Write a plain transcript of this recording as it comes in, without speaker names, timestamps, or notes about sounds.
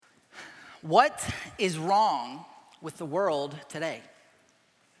What is wrong with the world today?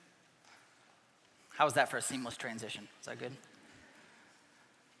 How was that for a seamless transition? Is that good?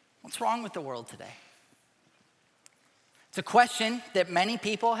 What's wrong with the world today? It's a question that many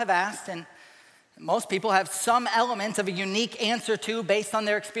people have asked, and most people have some element of a unique answer to based on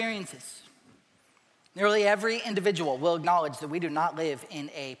their experiences. Nearly every individual will acknowledge that we do not live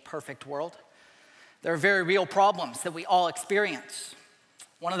in a perfect world. There are very real problems that we all experience.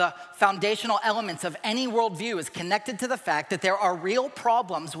 One of the foundational elements of any worldview is connected to the fact that there are real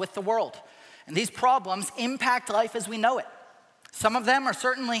problems with the world. And these problems impact life as we know it. Some of them are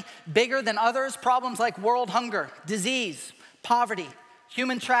certainly bigger than others. Problems like world hunger, disease, poverty,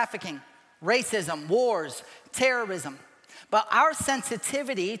 human trafficking, racism, wars, terrorism. But our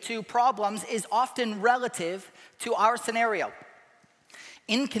sensitivity to problems is often relative to our scenario.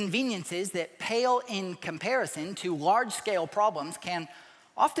 Inconveniences that pale in comparison to large-scale problems can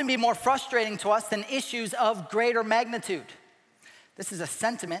often be more frustrating to us than issues of greater magnitude. This is a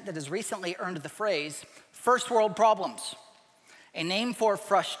sentiment that has recently earned the phrase, first world problems, a name for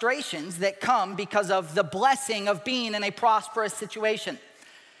frustrations that come because of the blessing of being in a prosperous situation.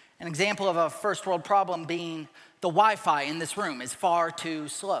 An example of a first world problem being the Wi-Fi in this room is far too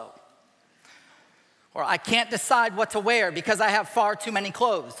slow. Or I can't decide what to wear because I have far too many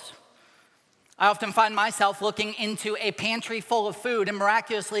clothes. I often find myself looking into a pantry full of food and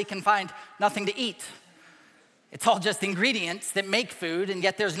miraculously can find nothing to eat. It's all just ingredients that make food, and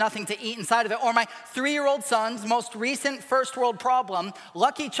yet there's nothing to eat inside of it. Or my 3-year-old son's most recent first world problem,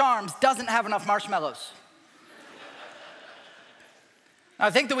 Lucky Charms doesn't have enough marshmallows. Now, I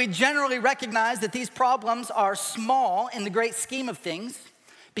think that we generally recognize that these problems are small in the great scheme of things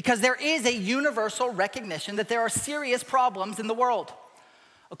because there is a universal recognition that there are serious problems in the world.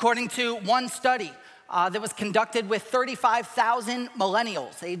 According to one study that was conducted with 35,000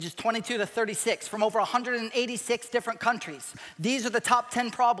 millennials, ages 22 to 36, from over 186 different countries, these are the top 10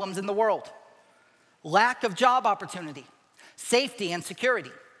 problems in the world. Lack of job opportunity, safety and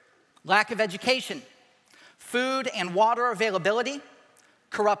security, lack of education, food and water availability,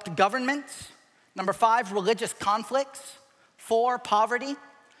 corrupt governments, 5, religious conflicts, 4, poverty,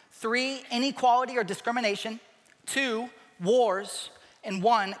 3, inequality or discrimination, 2, wars, and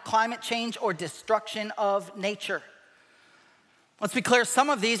 1, climate change or destruction of nature. Let's be clear, some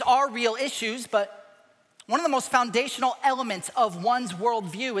of these are real issues, but one of the most foundational elements of one's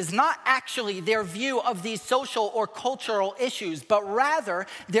worldview is not actually their view of these social or cultural issues, but rather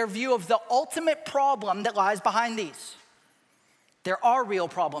their view of the ultimate problem that lies behind these. There are real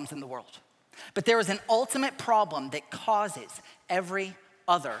problems in the world, but there is an ultimate problem that causes every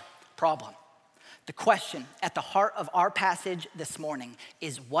other problem. The question at the heart of our passage this morning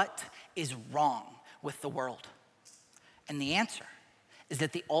is, what is wrong with the world? And the answer is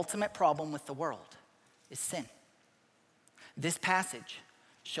that the ultimate problem with the world is sin. This passage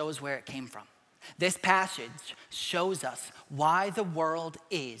shows where it came from. This passage shows us why the world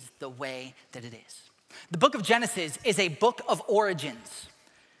is the way that it is. The book of Genesis is a book of origins.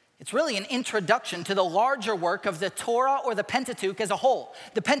 It's really an introduction to the larger work of the Torah or the Pentateuch as a whole.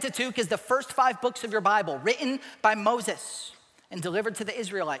 The Pentateuch is the first 5 books of your Bible, written by Moses and delivered to the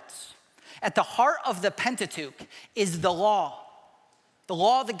Israelites. At the heart of the Pentateuch is the law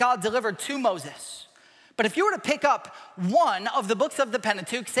that God delivered to Moses. But if you were to pick up one of the books of the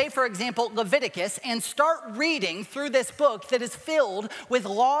Pentateuch, say for example Leviticus, and start reading through this book that is filled with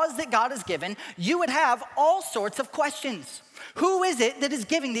laws that God has given, you would have all sorts of questions. Who is it that is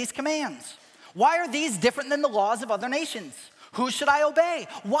giving these commands? Why are these different than the laws of other nations? Who should I obey?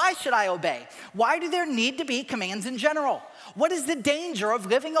 Why should I obey? Why do there need to be commands in general? What is the danger of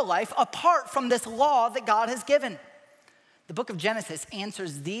living a life apart from this law that God has given? The book of Genesis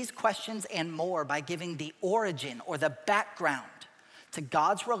answers these questions and more by giving the origin or the background to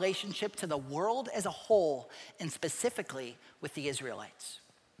God's relationship to the world as a whole, and specifically with the Israelites.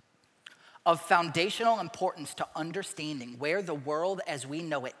 Of foundational importance to understanding where the world as we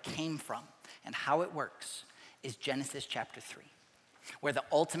know it came from and how it works is Genesis chapter 3, where the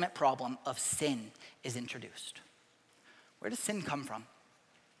ultimate problem of sin is introduced. Where does sin come from?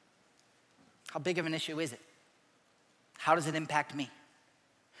 How big of an issue is it? How does it impact me?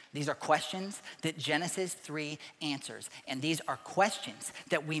 These are questions that Genesis 3 answers, and these are questions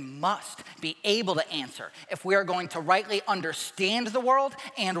that we must be able to answer if we are going to rightly understand the world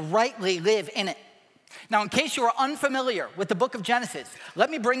and rightly live in it. Now, in case you are unfamiliar with the book of Genesis, let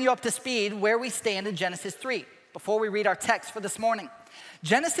me bring you up to speed where we stand in Genesis 3 before we read our text for this morning.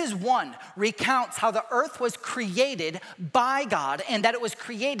 Genesis 1 recounts how the earth was created by God and that it was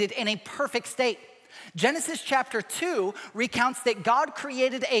created in a perfect state. Genesis chapter 2 recounts that God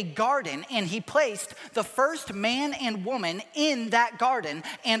created a garden and he placed the first man and woman in that garden,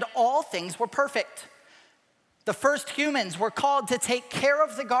 and all things were perfect. The first humans were called to take care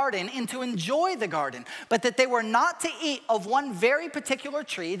of the garden and to enjoy the garden, but that they were not to eat of one very particular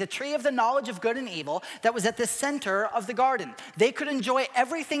tree, the tree of the knowledge of good and evil, that was at the center of the garden. They could enjoy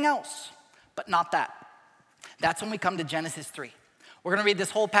everything else, but not that. That's when we come to Genesis 3. We're going to read this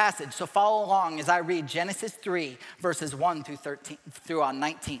whole passage, so follow along as I read Genesis 3, verses 1 through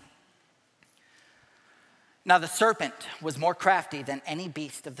 19. Now the serpent was more crafty than any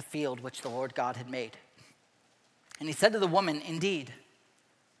beast of the field which the Lord God had made. And he said to the woman, "Indeed,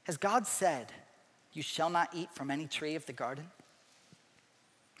 has God said, 'You shall not eat from any tree of the garden?'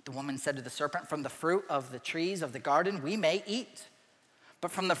 The woman said to the serpent, 'From the fruit of the trees of the garden we may eat.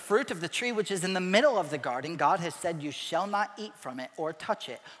 But from the fruit of the tree which is in the middle of the garden, God has said, you shall not eat from it or touch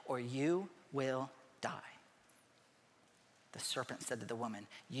it, or you will die.' The serpent said to the woman,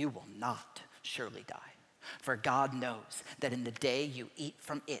 'You will not surely die. For God knows that in the day you eat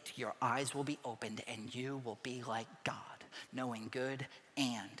from it, your eyes will be opened and you will be like God, knowing good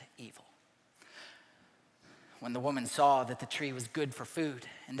and evil.' When the woman saw that the tree was good for food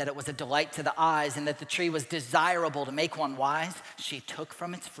and that it was a delight to the eyes and that the tree was desirable to make one wise, she took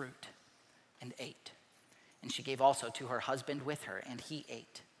from its fruit and ate. And she gave also to her husband with her, and he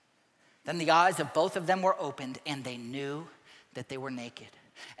ate. Then the eyes of both of them were opened, and they knew that they were naked.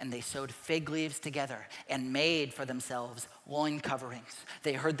 And they sewed fig leaves together and made for themselves loin coverings.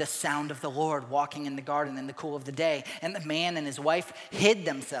 They heard the sound of the Lord walking in the garden in the cool of the day. And the man and his wife hid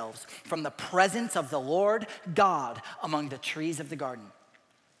themselves from the presence of the Lord God among the trees of the garden.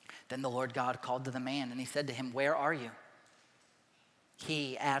 Then the Lord God called to the man, and he said to him, 'Where are you?'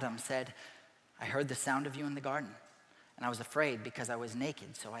 He, Adam, said, 'I heard the sound of you in the garden, and I was afraid because I was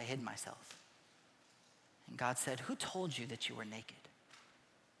naked, so I hid myself.' And God said, 'Who told you that you were naked?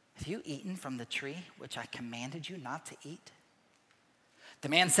 Have you eaten from the tree which I commanded you not to eat?' The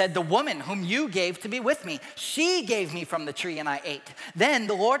man said, 'The woman whom you gave to be with me, she gave me from the tree and I ate.' Then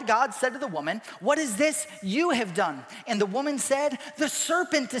the Lord God said to the woman, 'What is this you have done?' And the woman said, 'The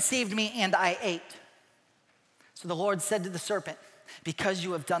serpent deceived me and I ate.' So the Lord said to the serpent, 'Because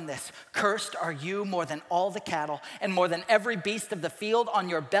you have done this, cursed are you more than all the cattle and more than every beast of the field. On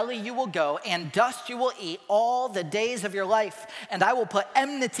your belly you will go, and dust you will eat all the days of your life. And I will put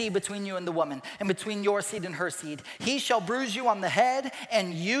enmity between you and the woman, and between your seed and her seed. He shall bruise you on the head,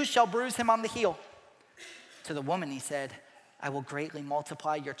 and you shall bruise him on the heel.' To the woman he said, 'I will greatly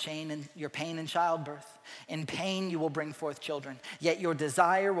multiply your pain in childbirth. In pain you will bring forth children. Yet your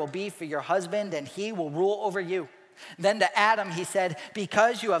desire will be for your husband, and he will rule over you.' Then to Adam he said,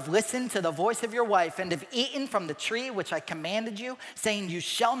 'Because you have listened to the voice of your wife and have eaten from the tree which I commanded you, saying you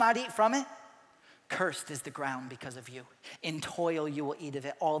shall not eat from it, cursed is the ground because of you. In toil you will eat of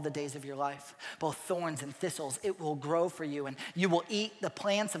it all the days of your life. Both thorns and thistles it will grow for you, and you will eat the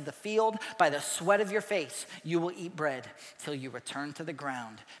plants of the field. By the sweat of your face you will eat bread till you return to the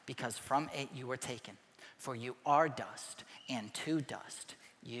ground, because from it you were taken. For you are dust, and to dust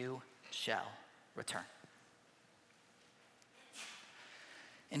you shall return.'"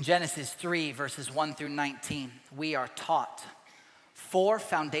 In Genesis 3, verses 1 through 19, we are taught 4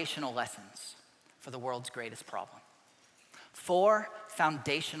 foundational lessons for the world's greatest problem. 4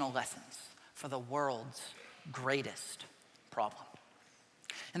 foundational lessons for the world's greatest problem.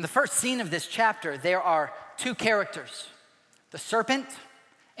 In the first scene of this chapter, there are 2 characters, the serpent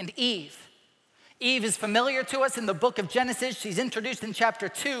and Eve. Eve is familiar to us in the book of Genesis. She's introduced in chapter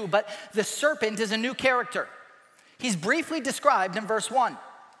 2, but the serpent is a new character. He's briefly described in verse 1.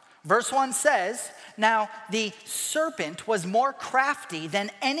 Verse 1 says, "Now the serpent was more crafty than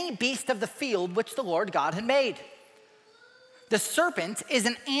any beast of the field which the Lord God had made." The serpent is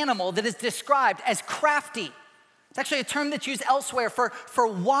an animal that is described as crafty. It's actually a term that's used elsewhere for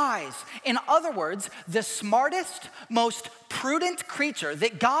wise. In other words, the smartest, most prudent creature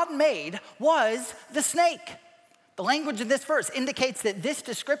that God made was the snake. The language of this verse indicates that this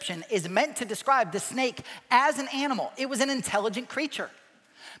description is meant to describe the snake as an animal. It was an intelligent creature.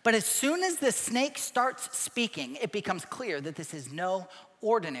 But as soon as the snake starts speaking, it becomes clear that this is no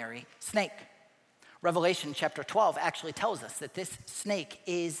ordinary snake. Revelation chapter 12 actually tells us that this snake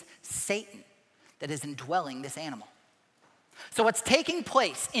is Satan that is indwelling this animal. So what's taking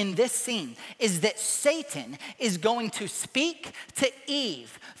place in this scene is that Satan is going to speak to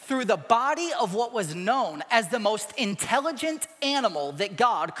Eve through the body of what was known as the most intelligent animal that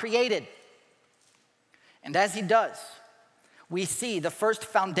God created. And as he does, we see the first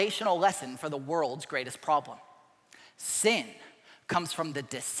foundational lesson for the world's greatest problem. Sin comes from the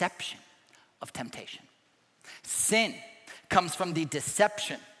deception of temptation. Sin comes from the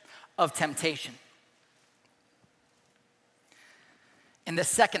deception of temptation. In the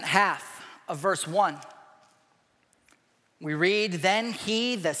second half of verse 1, we read, "Then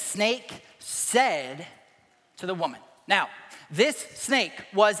he, the snake, said to the woman." Now, this snake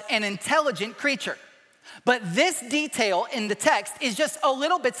was an intelligent creature, but this detail in the text is just a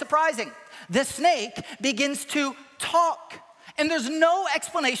little bit surprising. The snake begins to talk, and there's no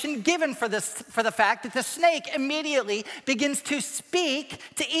explanation given for the fact that the snake immediately begins to speak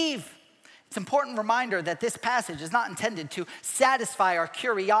to Eve. It's an important reminder that this passage is not intended to satisfy our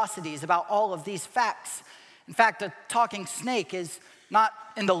curiosities about all of these facts. In fact, a talking snake is not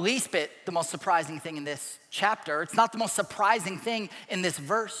in the least bit the most surprising thing in this chapter. It's not the most surprising thing in this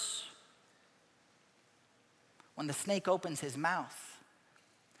verse. When the snake opens his mouth,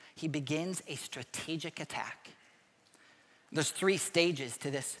 he begins a strategic attack. There's 3 stages to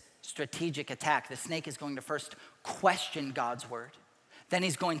this strategic attack. The snake is going to first question God's word. Then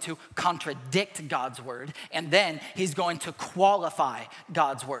he's going to contradict God's word. And then he's going to qualify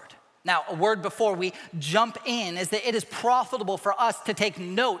God's word. Now, a word before we jump in is that it is profitable for us to take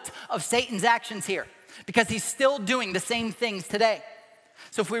note of Satan's actions here, because he's still doing the same things today.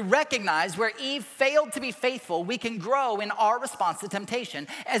 So if we recognize where Eve failed to be faithful, we can grow in our response to temptation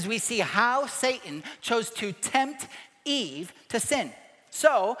as we see how Satan chose to tempt Eve to sin.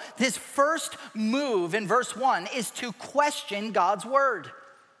 So this first move in verse 1 is to question God's word.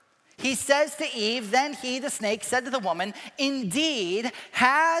 He says to Eve, "Then he, the snake, said to the woman, 'Indeed,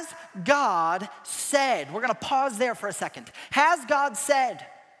 has God said?'" We're going to pause there for a second. Has God said?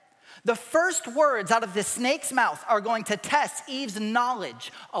 The first words out of the snake's mouth are going to test Eve's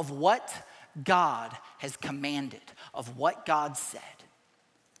knowledge of what God has commanded, of what God said.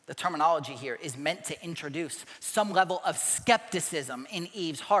 The terminology here is meant to introduce some level of skepticism in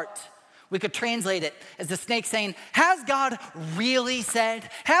Eve's heart. We could translate it as the snake saying, "Has God really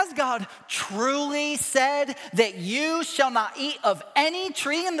said? Has God truly said that you shall not eat of any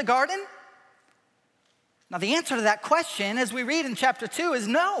tree in the garden?" Now, the answer to that question, as we read in chapter 2, is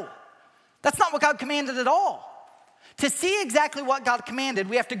no. That's not what God commanded at all. To see exactly what God commanded,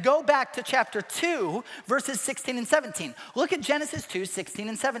 we have to go back to chapter 2, verses 16 and 17. Look at Genesis 2, 16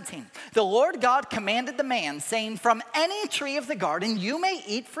 and 17. "The Lord God commanded the man, saying, 'From any tree of the garden you may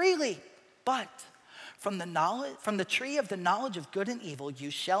eat freely, but from the tree of the knowledge of good and evil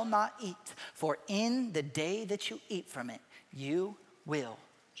you shall not eat, for in the day that you eat from it, you will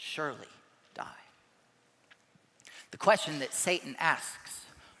surely die.'" The question that Satan asks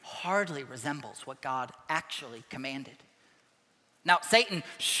hardly resembles what God actually commanded. Now, Satan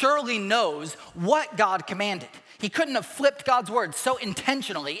surely knows what God commanded. He couldn't have flipped God's words so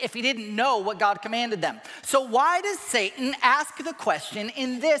intentionally if he didn't know what God commanded them. So why does Satan ask the question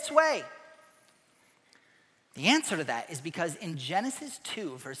in this way? The answer to that is because in Genesis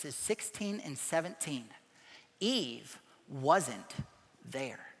 2, verses 16 and 17, Eve wasn't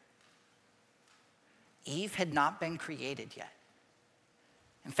there. Eve had not been created yet.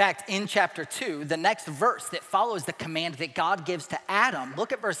 In fact, in chapter 2, the next verse that follows the command that God gives to Adam,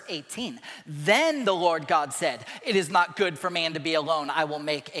 look at verse 18. "Then the Lord God said, 'It is not good for man to be alone. I will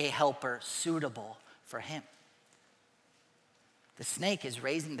make a helper suitable for him.'" The snake is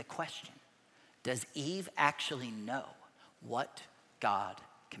raising the question, does Eve actually know what God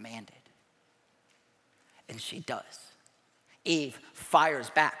commanded? And she does. Eve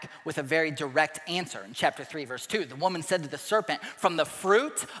fires back with a very direct answer in chapter 3, verse 2. "The woman said to the serpent, 'From the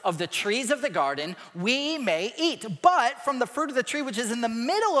fruit of the trees of the garden we may eat, but from the fruit of the tree which is in the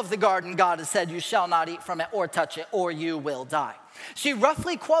middle of the garden, God has said, you shall not eat from it or touch it, or you will die.'" She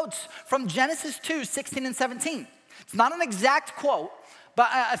roughly quotes from Genesis 2, 16 and 17. It's not an exact quote, but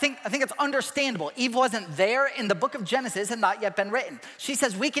I think it's understandable. Eve wasn't there, in the book of Genesis had not yet been written. She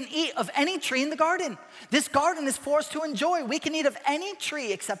says, "We can eat of any tree in the garden. This garden is for us to enjoy. We can eat of any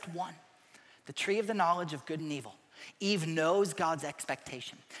tree except one, the tree of the knowledge of good and evil." Eve knows God's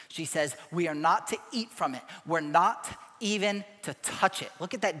expectation. She says, we are not to eat from it. We're not even to touch it.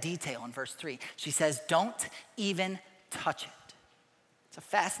 Look at that detail in verse 3. She says, "Don't even touch it." It's a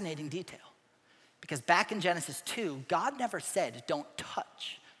fascinating detail. Because back in Genesis 2, God never said, "Don't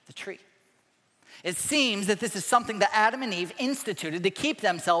touch the tree." It seems that this is something that Adam and Eve instituted to keep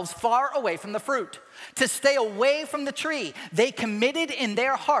themselves far away from the fruit, to stay away from the tree. They committed in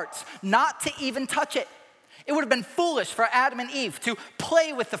their hearts not to even touch it. It would have been foolish for Adam and Eve to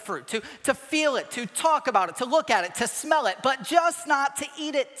play with the fruit, to feel it, to talk about it, to look at it, to smell it, but just not to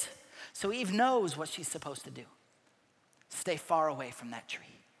eat it. So Eve knows what she's supposed to do. Stay far away from that tree.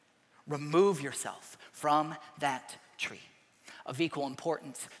 Remove yourself from that tree. of equal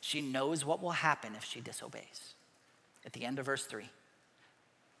importance. She knows what will happen if she disobeys. At the end of verse 3,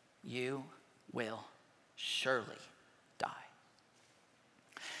 you will surely die.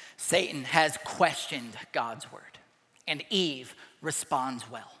 Satan has questioned God's word, and Eve responds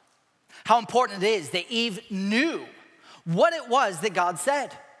well. How important it is that Eve knew what it was that God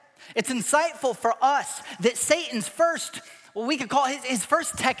said. It's insightful for us that Satan's first, what we could call his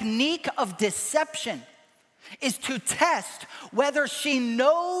first technique of deception is to test whether she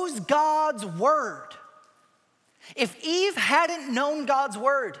knows God's word. If Eve hadn't known God's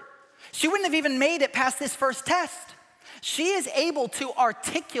word, she wouldn't have even made it past this first test. She is able to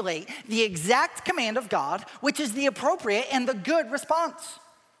articulate the exact command of God, which is the appropriate and the good response.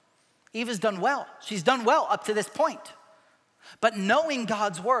 Eve has done well. She's done well up to this point. But knowing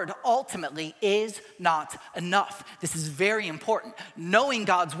God's word ultimately is not enough. This is very important. Knowing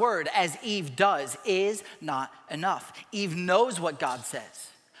God's word, as Eve does, is not enough. Eve knows what God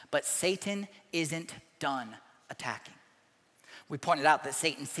says, but Satan isn't done attacking. We pointed out that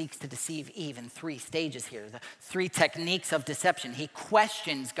Satan seeks to deceive Eve in 3 stages here, the 3 techniques of deception. He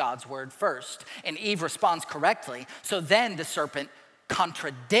questions God's word first, and Eve responds correctly. So then the serpent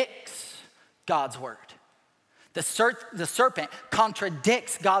contradicts God's word. The serpent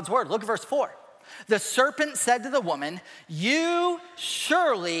contradicts God's word. Look at verse 4. The serpent said to the woman, you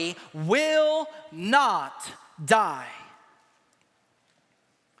surely will not die.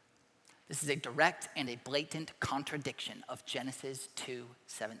 This is a direct and a blatant contradiction of Genesis 2:17.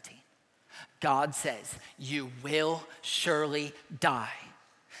 God says, you will surely die.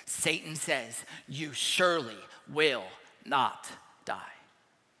 Satan says, you surely will not die.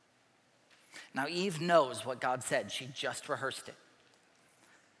 Now, Eve knows what God said. She just rehearsed it.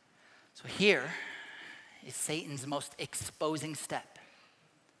 So here is Satan's most exposing step.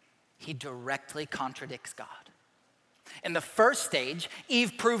 He directly contradicts God. In the first stage,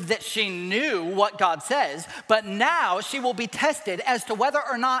 Eve proved that she knew what God says, but now she will be tested as to whether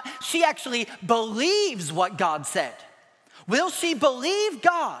or not she actually believes what God said. Will she believe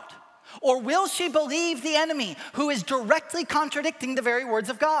God, or will she believe the enemy who is directly contradicting the very words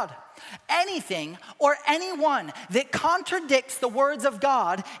of God? Anything or anyone that contradicts the words of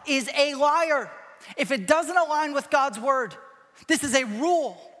God is a liar. If it doesn't align with God's word, this is a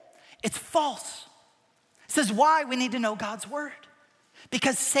rule. It's false. This is why we need to know God's word.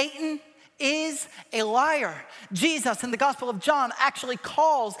 Because Satan is a liar. Jesus in the Gospel of John actually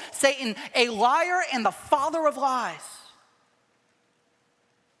calls Satan a liar and the father of lies.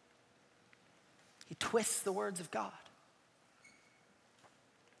 He twists the words of God.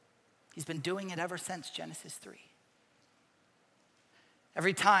 He's been doing it ever since Genesis 3.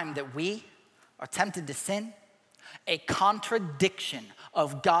 Every time that we are tempted to sin, a contradiction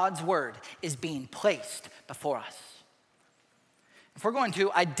of God's word is being placed before us. If we're going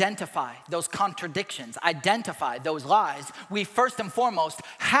to identify those contradictions, identify those lies, we first and foremost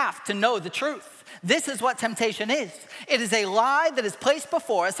have to know the truth. This is what temptation is. It is a lie that is placed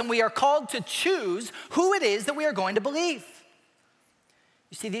before us, and we are called to choose who it is that we are going to believe.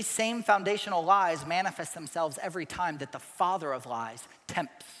 You see, these same foundational lies manifest themselves every time that the father of lies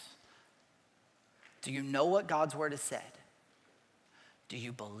tempts. Do you know what God's word has said? Do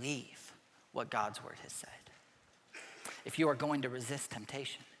you believe what God's word has said? If you are going to resist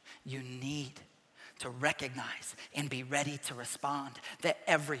temptation, you need to recognize and be ready to respond that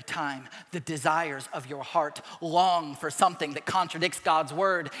every time the desires of your heart long for something that contradicts God's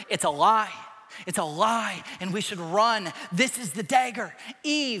word, it's a lie. It's a lie, and we should run. This is the dagger.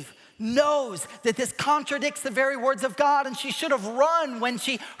 Eve knows that this contradicts the very words of God, and she should have run when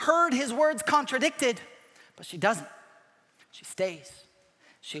she heard his words contradicted. But she doesn't. She stays.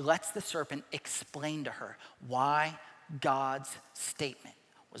 She lets the serpent explain to her why God's statement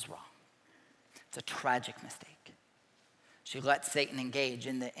was wrong. It's a tragic mistake. She lets Satan engage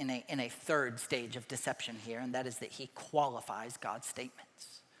in a third stage of deception here, and that is that he qualifies God's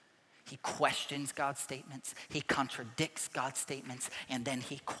statements. He questions God's statements, he contradicts God's statements, and then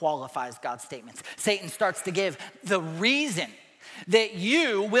he qualifies God's statements. Satan starts to give the reason that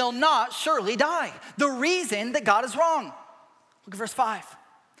you will not surely die. The reason that God is wrong. Look at verse 5.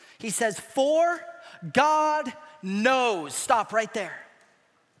 He says, for God knows. Stop right there.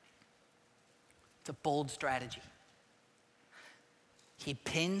 It's a bold strategy. He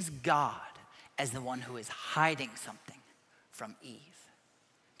pins God as the one who is hiding something from Eve.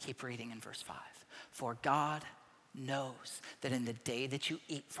 Keep reading in verse 5. For God knows that in the day that you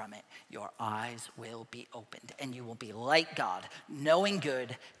eat from it, your eyes will be opened, and you will be like God, knowing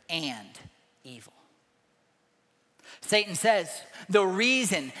good and evil. Satan says, the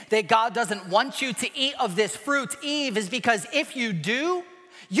reason that God doesn't want you to eat of this fruit, Eve, is because if you do,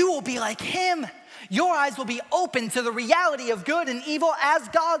 you will be like him. Your eyes will be open to the reality of good and evil as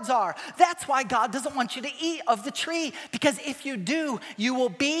God's are. That's why God doesn't want you to eat of the tree, because if you do, you will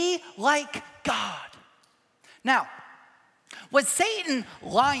be like God. Now, was Satan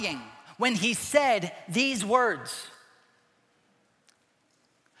lying when he said these words?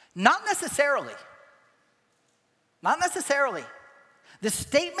 Not necessarily. Not necessarily. The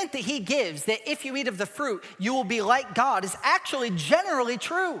statement that he gives that if you eat of the fruit, you will be like God is actually generally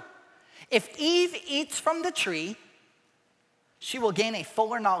true. If Eve eats from the tree, she will gain a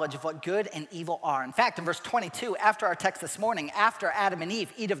fuller knowledge of what good and evil are. In fact, in verse 22, after our text this morning, after Adam and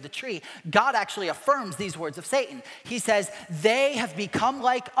Eve eat of the tree, God actually affirms these words of Satan. He says, they have become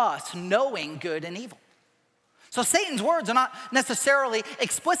like us, knowing good and evil. So Satan's words are not necessarily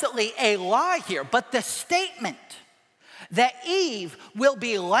explicitly a lie here, but the statement that Eve will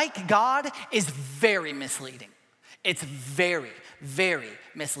be like God is very misleading. It's very, very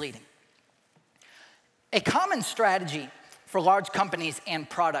misleading. A common strategy for large companies and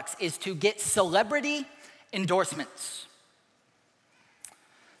products is to get celebrity endorsements.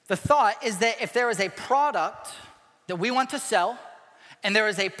 The thought is that if there is a product that we want to sell, and there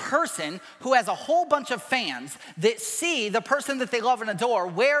is a person who has a whole bunch of fans that see the person that they love and adore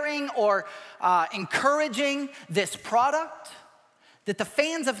wearing or encouraging this product, that the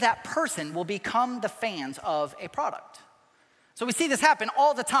fans of that person will become the fans of a product. So we see this happen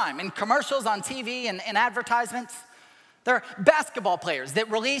all the time in commercials, on TV, and advertisements. There are basketball players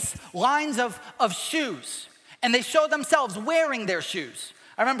that release lines of shoes, and they show themselves wearing their shoes.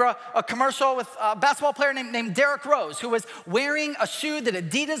 I remember a commercial with a basketball player named Derrick Rose, who was wearing a shoe that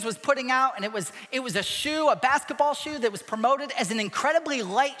Adidas was putting out, and it was a basketball shoe that was promoted as an incredibly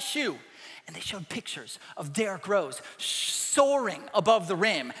light shoe. And they showed pictures of Derrick Rose soaring above the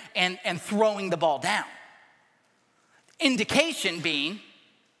rim and throwing the ball down. Indication being,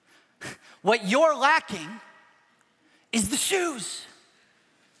 what you're lacking is the shoes.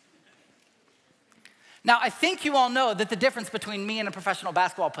 Now, I think you all know that the difference between me and a professional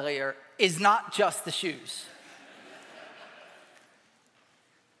basketball player is not just the shoes.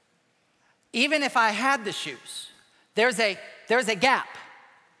 Even if I had the shoes, there's a gap,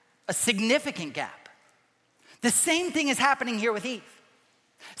 a significant gap. The same thing is happening here with Eve.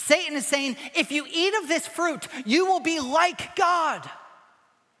 Satan is saying, if you eat of this fruit, you will be like God.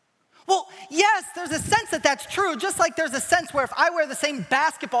 Well, yes, there's a sense that that's true, just like there's a sense where if I wear the same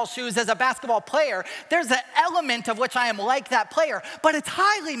basketball shoes as a basketball player, there's an element of which I am like that player, but it's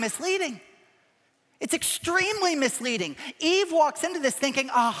highly misleading. It's extremely misleading. Eve walks into this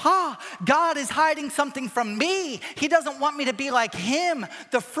thinking, aha, God is hiding something from me. He doesn't want me to be like him.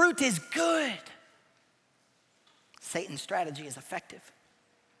 The fruit is good. Satan's strategy is effective.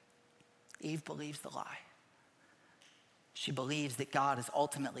 Eve believes the lie. She believes that God is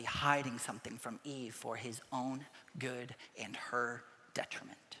ultimately hiding something from Eve for his own good and her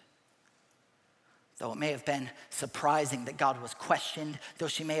detriment. Though it may have been surprising that God was questioned, though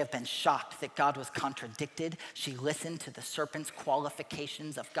she may have been shocked that God was contradicted, she listened to the serpent's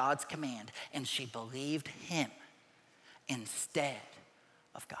qualifications of God's command, and she believed him instead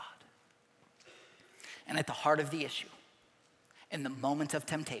of God. And at the heart of the issue, in the moment of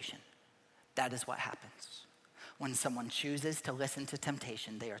temptation, that is what happens. When someone chooses to listen to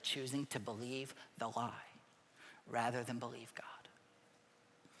temptation, they are choosing to believe the lie rather than believe God.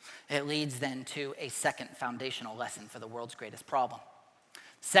 It leads then to a second foundational lesson for the world's greatest problem.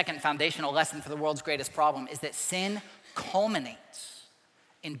 Second foundational lesson for the world's greatest problem is that sin culminates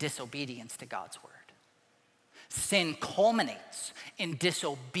in disobedience to God's word. Sin culminates in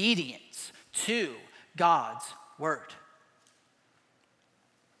disobedience to God's word.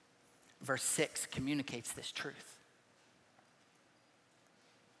 Verse 6 communicates this truth.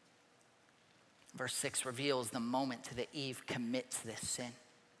 Verse 6 reveals the moment that Eve commits this sin.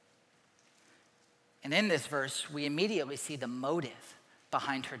 And in this verse, we immediately see the motive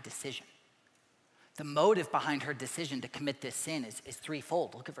behind her decision. The motive behind her decision to commit this sin is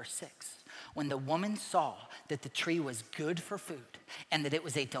threefold. Look at verse 6. When the woman saw that the tree was good for food, and that it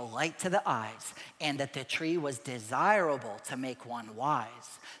was a delight to the eyes, and that the tree was desirable to make one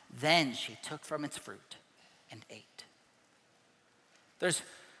wise, then she took from its fruit and ate. There's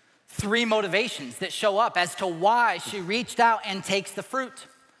three motivations that show up as to why she reached out and takes the fruit.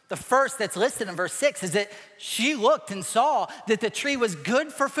 The first that's listed in verse 6 is that she looked and saw that the tree was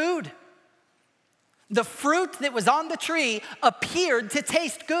good for food. The fruit that was on the tree appeared to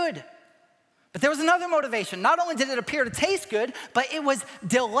taste good. But there was another motivation. Not only did it appear to taste good, but it was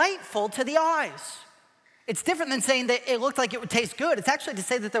delightful to the eyes. It's different than saying that it looked like it would taste good. It's actually to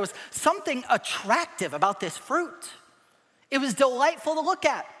say that there was something attractive about this fruit. It was delightful to look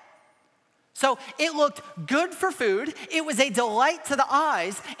at. So it looked good for food. It was a delight to the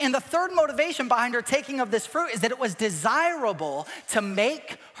eyes. And the third motivation behind her taking of this fruit is that it was desirable to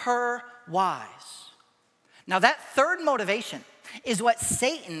make her wise. Now that third motivation is what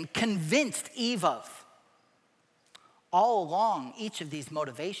Satan convinced Eve of. All along each of these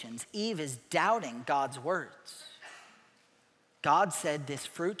motivations, Eve is doubting God's words. God said this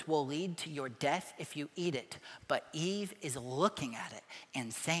fruit will lead to your death if you eat it. But Eve is looking at it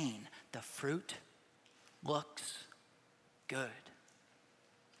and saying, the fruit looks good.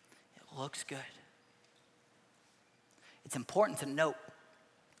 It looks good. It's important to note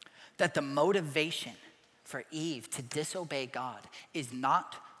that the motivation for Eve to disobey God is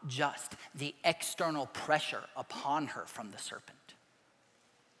not just the external pressure upon her from the serpent.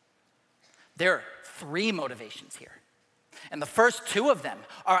 There are three motivations here. And the first two of them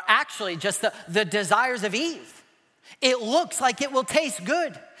are actually just the desires of Eve. It looks like it will taste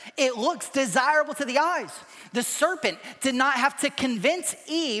good. It looks desirable to the eyes. The serpent did not have to convince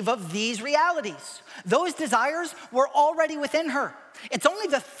Eve of these realities. Those desires were already within her. It's only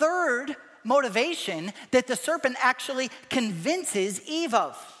the third motivation that the serpent actually convinces Eve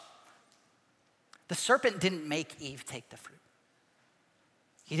of. The serpent didn't make Eve take the fruit.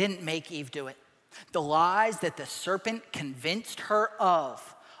 He didn't make Eve do it. The lies that the serpent convinced her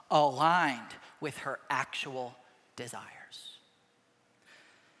of aligned with her actual desires.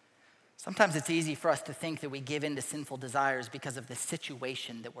 Sometimes it's easy for us to think that we give in to sinful desires because of the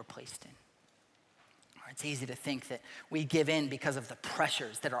situation that we're placed in. Or it's easy to think that we give in because of the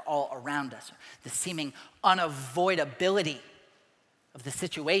pressures that are all around us, the seeming unavoidability of the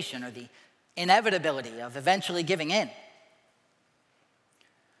situation or the inevitability of eventually giving in.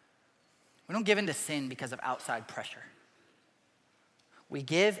 We don't give into sin because of outside pressure. We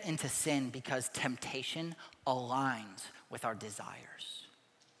give into sin because temptation aligns with our desires.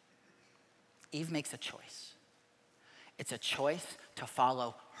 Eve makes a choice. It's a choice to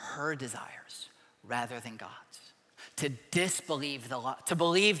follow her desires rather than God's. To disbelieve the lie, to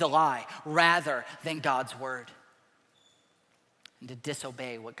believe the lie rather than God's word. And to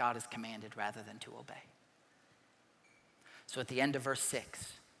disobey what God has commanded rather than to obey. So at the end of verse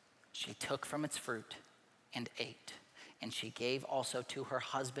 6, she took from its fruit and ate, and she gave also to her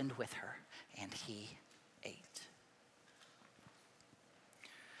husband with her, and he ate.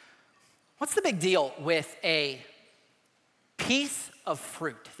 What's the big deal with a piece of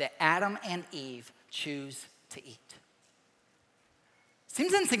fruit that Adam and Eve choose to eat?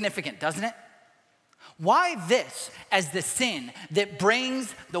 Seems insignificant, doesn't it? Why this as the sin that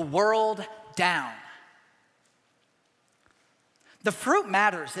brings the world down? The fruit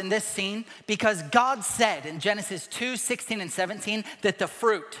matters in this scene because God said in Genesis 2:16 and 17 that the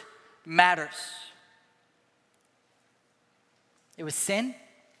fruit matters. It was sin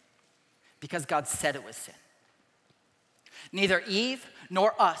because God said it was sin. Neither Eve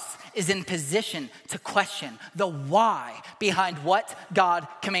nor us is in position to question the why behind what God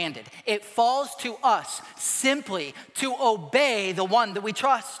commanded. It falls to us simply to obey the one that we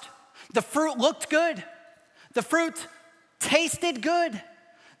trust. The fruit looked good. The fruit tasted good.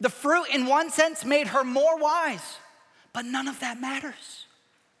 The fruit, in one sense, made her more wise. But none of that matters.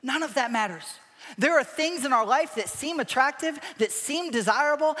 None of that matters. There are things in our life that seem attractive, that seem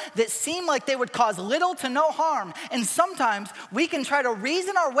desirable, that seem like they would cause little to no harm. And sometimes we can try to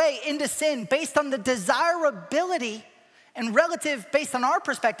reason our way into sin based on the desirability and relative, based on our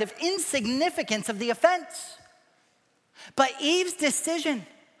perspective, insignificance of the offense. But Eve's decision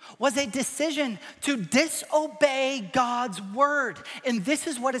was a decision to disobey God's word. And this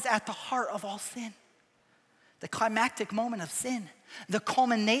is what is at the heart of all sin. The climactic moment of sin, the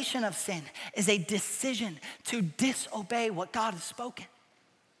culmination of sin, is a decision to disobey what God has spoken.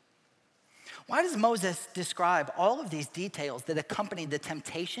 Why does Moses describe all of these details that accompanied the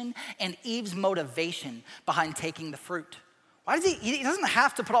temptation and Eve's motivation behind taking the fruit? Why does he doesn't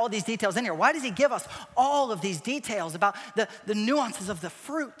have to put all of these details in here. Why does he give us all of these details about the nuances of the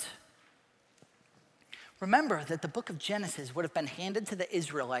fruit? Remember that the book of Genesis would have been handed to the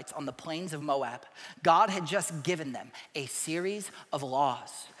Israelites on the plains of Moab. God had just given them a series of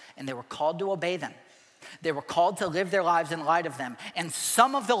laws, and they were called to obey them. They were called to live their lives in light of them. And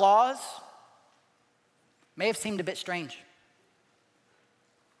some of the laws may have seemed a bit strange.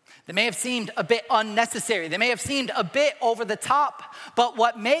 They may have seemed a bit unnecessary. They may have seemed a bit over the top. But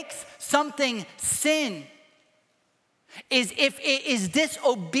what makes something sin is if it is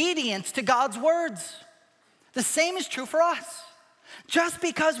disobedience to God's words. The same is true for us. Just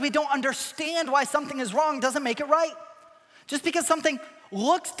because we don't understand why something is wrong doesn't make it right. Just because something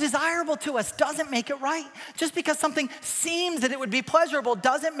looks desirable to us doesn't make it right. Just because something seems that it would be pleasurable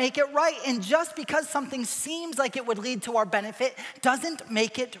doesn't make it right. And just because something seems like it would lead to our benefit doesn't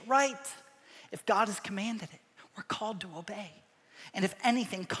make it right. If God has commanded it, we're called to obey. And if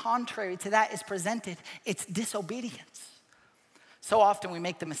anything contrary to that is presented, it's disobedience. So often we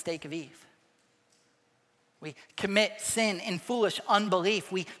make the mistake of Eve. We commit sin in foolish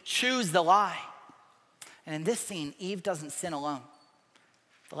unbelief. We choose the lie. And in this scene, Eve doesn't sin alone.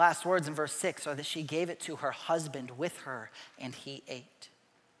 The last words in verse 6 are that she gave it to her husband with her, and he ate.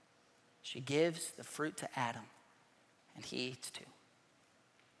 She gives the fruit to Adam, and he eats too.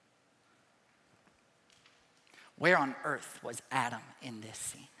 Where on earth was Adam in this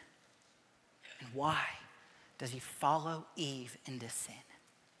scene? And why does he follow Eve into sin?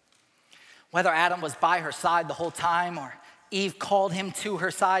 Whether Adam was by her side the whole time or Eve called him to her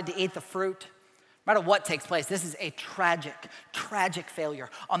side to eat the fruit, no matter what takes place, this is a tragic, tragic failure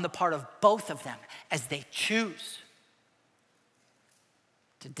on the part of both of them as they choose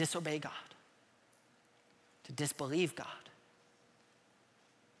to disobey God, to disbelieve God,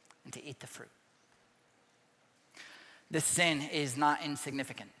 and to eat the fruit. This sin is not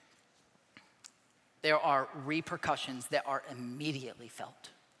insignificant. There are repercussions that are immediately felt.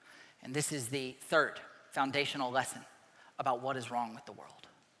 And this is the third foundational lesson about what is wrong with the world.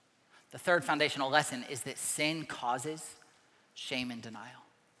 The third foundational lesson is that sin causes shame and denial.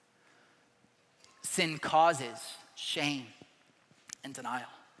 Sin causes shame and denial.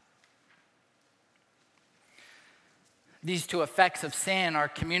 These two effects of sin are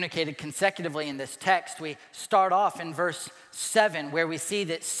communicated consecutively in this text. We start off in verse 7 where we see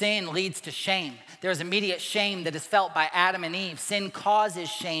that sin leads to shame. There's immediate shame that is felt by Adam and Eve. Sin causes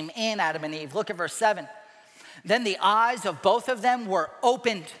shame in Adam and Eve. Look at verse 7. Then the eyes of both of them were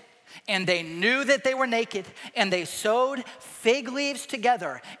opened, and they knew that they were naked, and they sewed fig leaves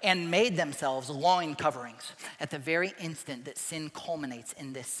together and made themselves loin coverings. At the very instant that sin culminates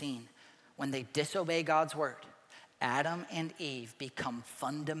in this scene, when they disobey God's word, Adam and Eve become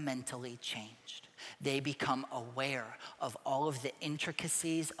fundamentally changed. They become aware of all of the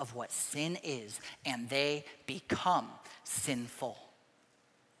intricacies of what sin is, and they become sinful.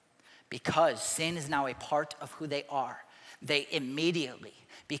 Because sin is now a part of who they are, they immediately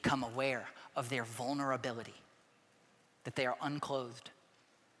become aware of their vulnerability, that they are unclothed,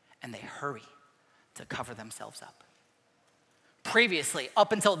 and they hurry to cover themselves up. Previously,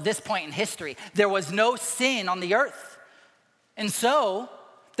 up until this point in history, there was no sin on the earth. And so,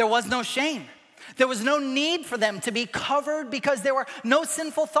 there was no shame. There was no need for them to be covered because there were no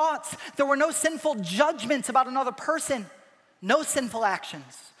sinful thoughts. There were no sinful judgments about another person. No sinful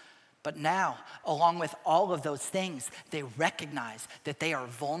actions. But now, along with all of those things, they recognize that they are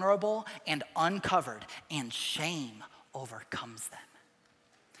vulnerable and uncovered, and shame overcomes them.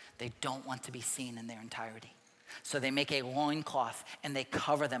 They don't want to be seen in their entirety. So they make a loincloth and they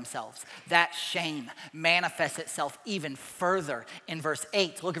cover themselves. That shame manifests itself even further in verse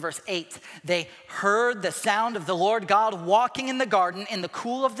 8. Look at verse 8. They heard the sound of the Lord God walking in the garden in the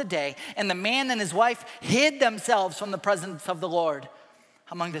cool of the day, and the man and his wife hid themselves from the presence of the Lord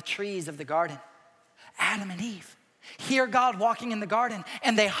among the trees of the garden. Adam and Eve hear God walking in the garden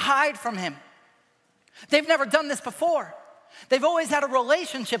and they hide from him. They've never done this before. They've always had a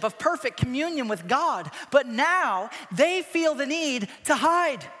relationship of perfect communion with God, but now they feel the need to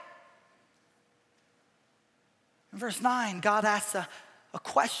hide. In verse 9, God asks a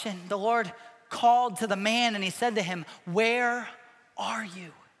question. The Lord called to the man and he said to him, "Where are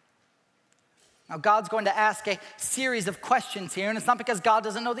you?" Now, God's going to ask a series of questions here, and it's not because God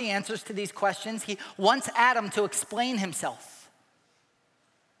doesn't know the answers to these questions. He wants Adam to explain himself.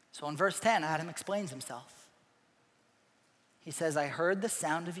 So in verse 10, Adam explains himself. He says, "I heard the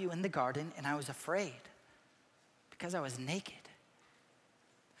sound of you in the garden, and I was afraid because I was naked,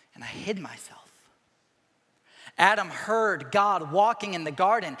 and I hid myself." Adam heard God walking in the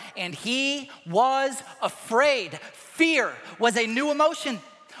garden, and he was afraid. Fear was a new emotion.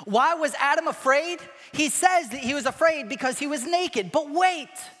 Why was Adam afraid? He says that he was afraid because he was naked. But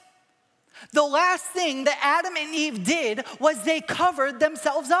wait, the last thing that Adam and Eve did was they covered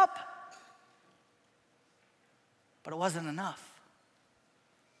themselves up. But it wasn't enough.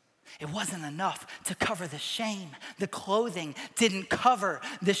 It wasn't enough to cover the shame. The clothing didn't cover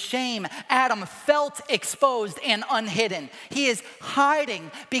the shame. Adam felt exposed and unhidden. He is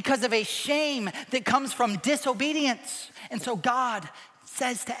hiding because of a shame that comes from disobedience. And so God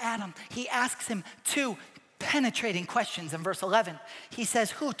says to Adam, he asks him two penetrating questions in verse 11. He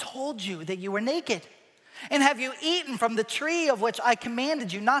says, "Who told you that you were naked? And have you eaten from the tree of which I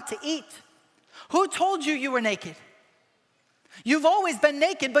commanded you not to eat? Who told you you were naked? You've always been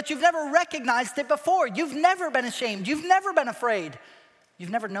naked, but you've never recognized it before. You've never been ashamed. You've never been afraid. You've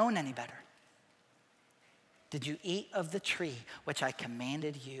never known any better. Did you eat of the tree which I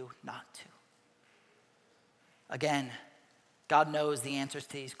commanded you not to? Again, God knows the answers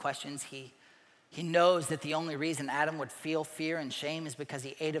to these questions. He knows that the only reason Adam would feel fear and shame is because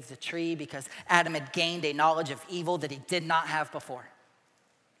he ate of the tree, because Adam had gained a knowledge of evil that he did not have before.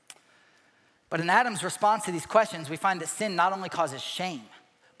 But in Adam's response to these questions, we find that sin not only causes shame,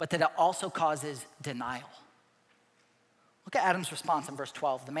 but that it also causes denial. Look at Adam's response in verse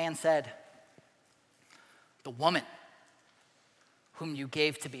 12. The man said, "The woman whom you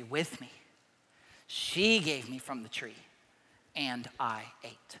gave to be with me, she gave me from the tree, and I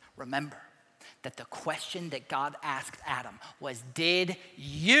ate." Remember that the question that God asked Adam was, did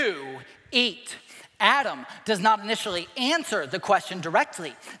you eat? Adam does not initially answer the question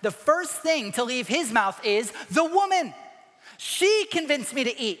directly. The first thing to leave his mouth is, the woman. She convinced me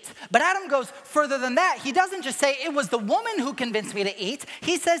to eat. But Adam goes further than that. He doesn't just say, it was the woman who convinced me to eat.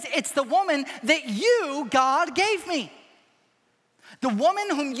 He says, it's the woman that you, God, gave me. The woman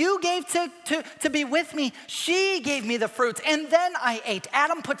whom you gave to be with me, she gave me the fruit, and then I ate.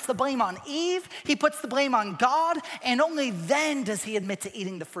 Adam puts the blame on Eve, he puts the blame on God, and only then does he admit to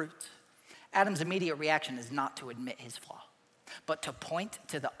eating the fruit. Adam's immediate reaction is not to admit his flaw, but to point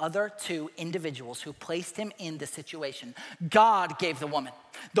to the other two individuals who placed him in the situation. God gave the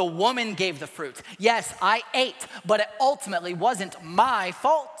woman gave the fruit. Yes, I ate, but it ultimately wasn't my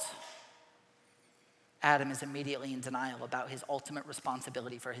fault. Adam is immediately in denial about his ultimate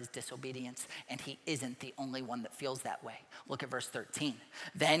responsibility for his disobedience, and he isn't the only one that feels that way. Look at verse 13.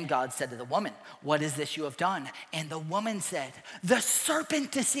 Then God said to the woman, "What is this you have done?" And the woman said, "The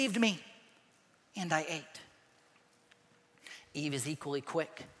serpent deceived me, and I ate." Eve is equally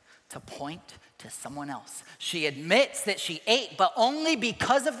quick to point to someone else. She admits that she ate, but only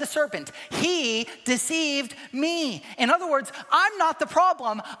because of the serpent. He deceived me. In other words, I'm not the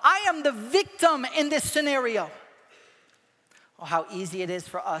problem. I am the victim in this scenario. Oh, how easy it is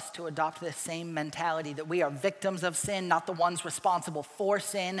for us to adopt this same mentality that we are victims of sin, not the ones responsible for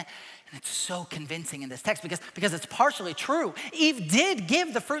sin. And it's so convincing in this text because it's partially true. Eve did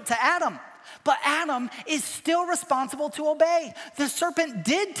give the fruit to Adam, but Adam is still responsible to obey. The serpent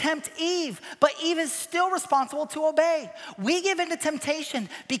did tempt Eve, but Eve is still responsible to obey. We give into temptation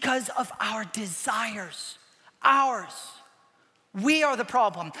because of our desires, ours. We are the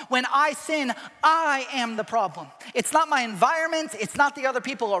problem. When I sin, I am the problem. It's not my environment. It's not the other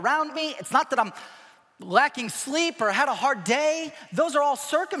people around me. It's not that I'm lacking sleep or had a hard day. Those are all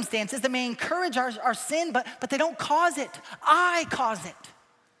circumstances that may encourage our sin, but they don't cause it. I cause it.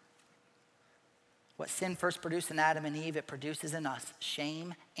 What sin first produced in Adam and Eve, it produces in us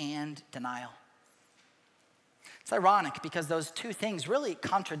shame and denial. It's ironic because those two things really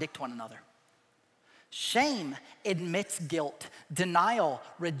contradict one another. Shame admits guilt. Denial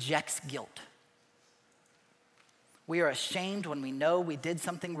rejects guilt. We are ashamed when we know we did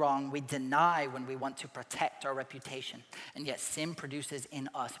something wrong. We deny when we want to protect our reputation. And yet sin produces in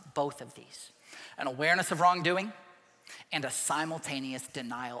us both of these: an awareness of wrongdoing and a simultaneous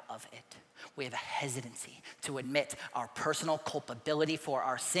denial of it. We have a hesitancy to admit our personal culpability for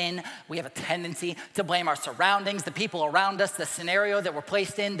our sin. We have a tendency to blame our surroundings, the people around us, the scenario that we're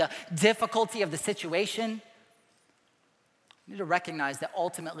placed in, the difficulty of the situation. We need to recognize that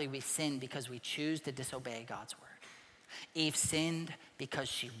ultimately we sin because we choose to disobey God's word. Eve sinned because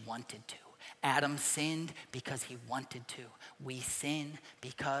she wanted to. Adam sinned because he wanted to. We sin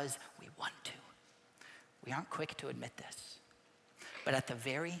because we want to. We aren't quick to admit this, but at the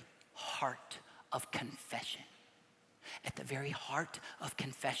very heart of confession,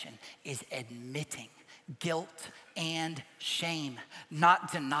 is admitting guilt and shame,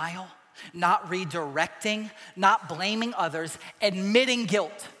 not denial, not redirecting, not blaming others, admitting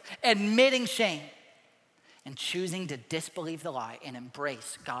guilt, admitting shame, and choosing to disbelieve the lie and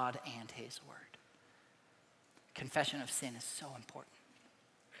embrace God and his word. Confession of sin is so important.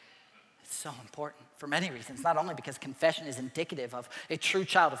 So important for many reasons, not only because confession is indicative of a true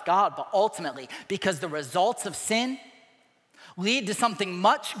child of God, but ultimately because the results of sin lead to something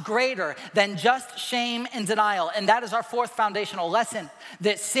much greater than just shame and denial. And that is our fourth foundational lesson,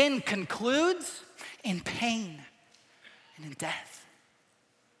 that sin concludes in pain and in death.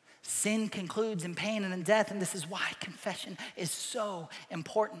 Sin concludes in pain and in death, and this is why confession is so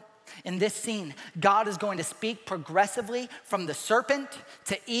important. In this scene, God is going to speak progressively from the serpent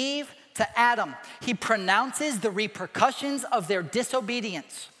to Eve to Adam. He pronounces the repercussions of their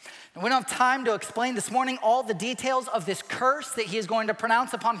disobedience. And we don't have time to explain this morning all the details of this curse that he is going to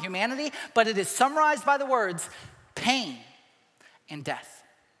pronounce upon humanity, but it is summarized by the words pain and death.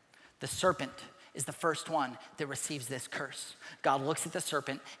 The serpent is the first one that receives this curse. God looks at the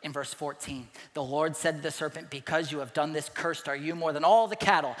serpent in verse 14. The Lord said to the serpent, because you have done this, cursed are you more than all the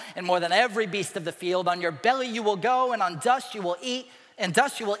cattle and more than every beast of the field. On your belly you will go, and on dust you will eat, and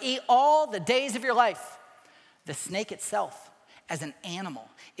dust you will eat all the days of your life. The snake itself, as an animal,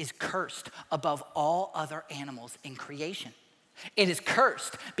 is cursed above all other animals in creation. It is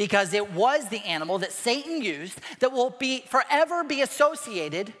cursed because it was the animal that Satan used that will forever be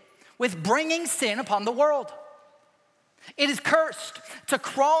associated with bringing sin upon the world. It is cursed to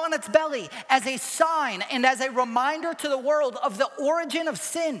crawl on its belly as a sign and as a reminder to the world of the origin of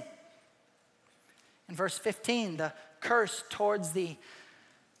sin. In verse 15, the curse towards the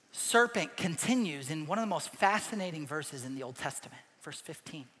serpent continues in one of the most fascinating verses in the Old Testament. Verse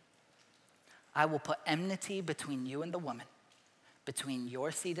 15, I will put enmity between you and the woman, between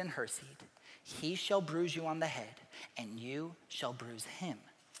your seed and her seed. He shall bruise you on the head, and you shall bruise him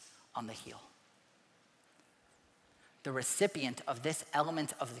on the heel. The recipient of this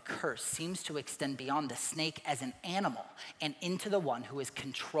element of the curse seems to extend beyond the snake as an animal and into the one who is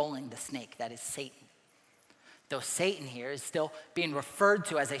controlling the snake, that is Satan. Though Satan here is still being referred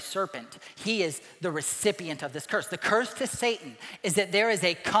to as a serpent, he is the recipient of this curse. The curse to Satan is that there is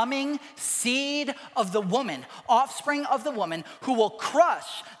a coming seed of the woman, offspring of the woman, who will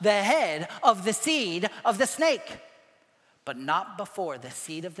crush the head of the seed of the snake, but not before the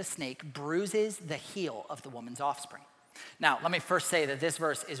seed of the snake bruises the heel of the woman's offspring. Now, let me first say that this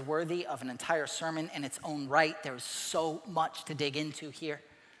verse is worthy of an entire sermon in its own right. There's so much to dig into here.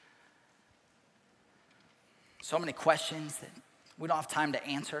 So many questions that we don't have time to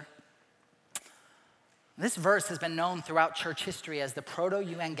answer. This verse has been known throughout church history as the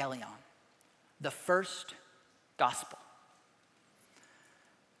proto-evangelion, the first gospel.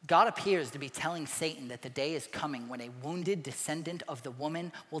 God appears to be telling Satan that the day is coming when a wounded descendant of the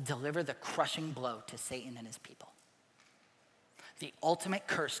woman will deliver the crushing blow to Satan and his people. The ultimate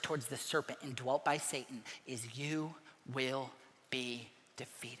curse towards the serpent indwelt by Satan is you will be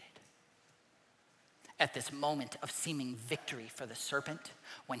defeated. At this moment of seeming victory for the serpent,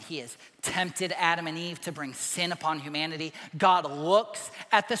 when he has tempted Adam and Eve to bring sin upon humanity, God looks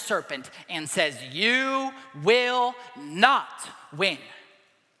at the serpent and says, you will not win.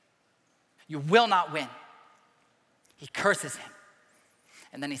 You will not win. He curses him.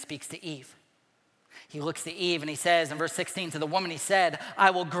 And then he speaks to Eve. He looks to Eve and he says in verse 16 to the woman, he said,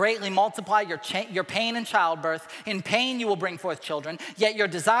 I will greatly multiply your pain in childbirth. In pain you will bring forth children, yet your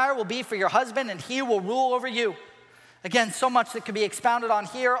desire will be for your husband and he will rule over you. Again, so much that could be expounded on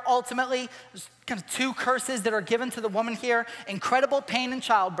here. Ultimately, there's kind of two curses that are given to the woman here. Incredible pain in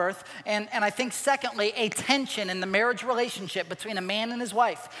childbirth. And I think secondly, a tension in the marriage relationship between a man and his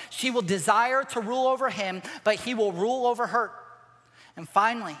wife. She will desire to rule over him, but he will rule over her. And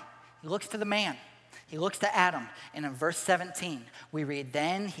finally, he looks to the man. He looks to Adam, and in verse 17, we read,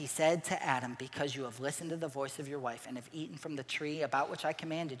 then he said to Adam, because you have listened to the voice of your wife and have eaten from the tree about which I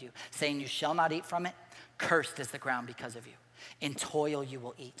commanded you, saying you shall not eat from it, cursed is the ground because of you. In toil you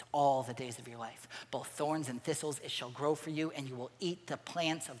will eat all the days of your life. Both thorns and thistles it shall grow for you, and you will eat the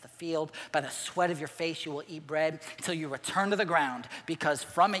plants of the field. By the sweat of your face you will eat bread till you return to the ground, because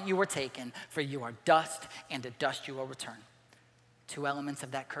from it you were taken, for you are dust, and to dust you will return. Two elements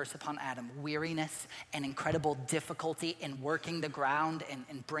of that curse upon Adam, weariness and incredible difficulty in working the ground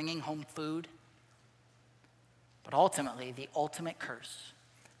and bringing home food. But ultimately, the ultimate curse,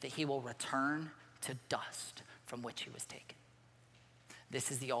 that he will return to dust from which he was taken.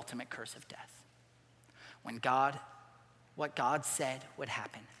 This is the ultimate curse of death. When what God said would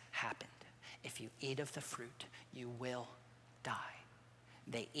happen, happened. If you eat of the fruit, you will die.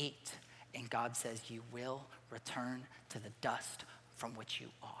 They eat, and God says you will return to the dust from which you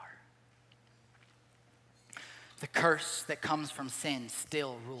are. The curse that comes from sin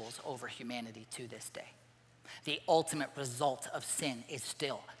still rules over humanity to this day. The ultimate result of sin is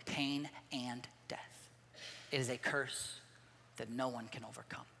still pain and death. It is a curse that no one can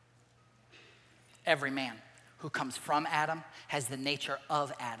overcome. Every man who comes from Adam has the nature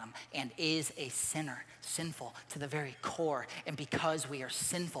of Adam and is a sinner, sinful to the very core. And because we are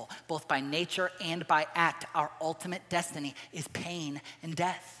sinful, both by nature and by act, our ultimate destiny is pain and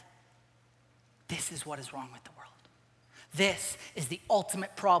death. This is what is wrong with the world. This is the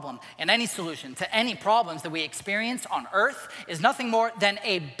ultimate problem, and any solution to any problems that we experience on earth is nothing more than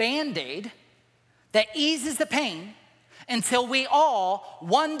a Band-Aid that eases the pain until we all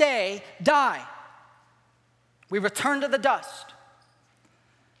one day die. We return to the dust.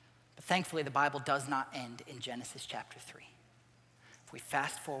 But thankfully, the Bible does not end in Genesis chapter 3. If we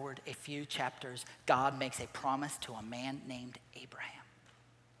fast forward a few chapters, God makes a promise to a man named Abraham.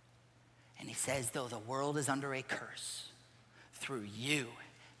 And he says, though the world is under a curse, through you,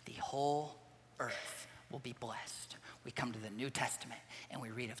 the whole earth will be blessed. We come to the New Testament and we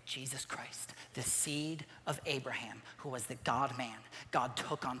read of Jesus Christ, the seed of Abraham, who was the God-man. God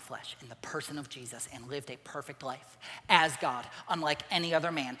took on flesh in the person of Jesus and lived a perfect life as God, unlike any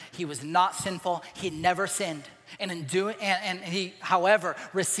other man. He was not sinful. He never sinned. And he, however,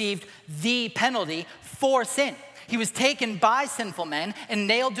 received the penalty for sin. He was taken by sinful men and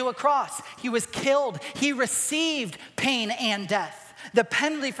nailed to a cross. He was killed. He received pain and death, the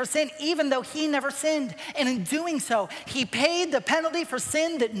penalty for sin, even though he never sinned. And in doing so, he paid the penalty for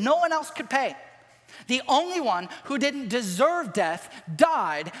sin that no one else could pay. The only one who didn't deserve death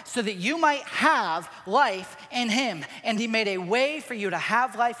died so that you might have life in him. And he made a way for you to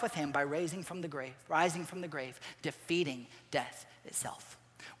have life with him by rising from the grave, defeating death itself.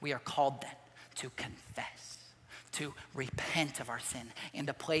 We are called then to confess, to repent of our sin, and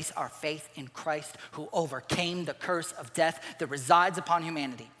to place our faith in Christ, who overcame the curse of death that resides upon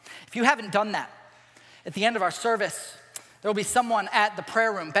humanity. If you haven't done that, at the end of our service, there will be someone at the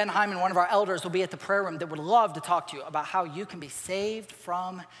prayer room. Ben Hyman, one of our elders, will be at the prayer room that would love to talk to you about how you can be saved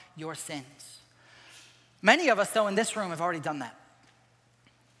from your sins. Many of us, though, in this room have already done that.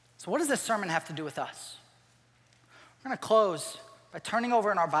 So what does this sermon have to do with us? We're going to close by turning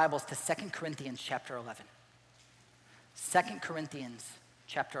over in our Bibles to 2 Corinthians chapter 11. 2 Corinthians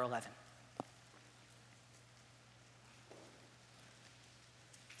chapter 11.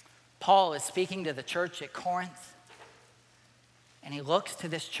 Paul is speaking to the church at Corinth, and he looks to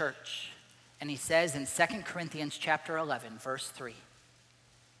this church, and he says in 2 Corinthians chapter 11, verse 3,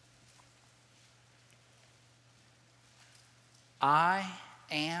 I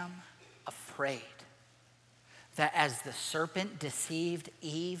am afraid that as the serpent deceived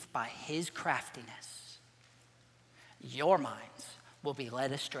Eve by his craftiness, your minds will be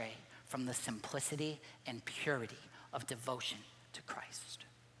led astray from the simplicity and purity of devotion to Christ.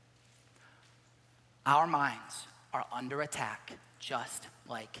 Our minds are under attack just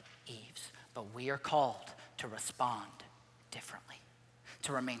like Eve's, but we are called to respond differently,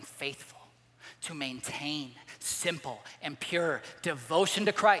 to remain faithful, to maintain simple and pure devotion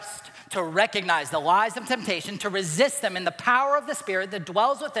to Christ, to recognize the lies of temptation, to resist them in the power of the Spirit that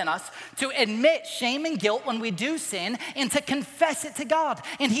dwells within us, to admit shame and guilt when we do sin, and to confess it to God.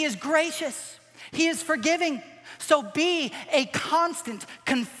 And he is gracious. He is forgiving. So be a constant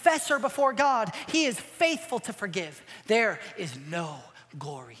confessor before God. He is faithful to forgive. There is no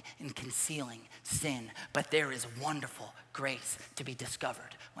glory in concealing sin, but there is wonderful grace to be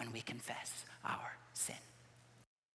discovered when we confess our sin.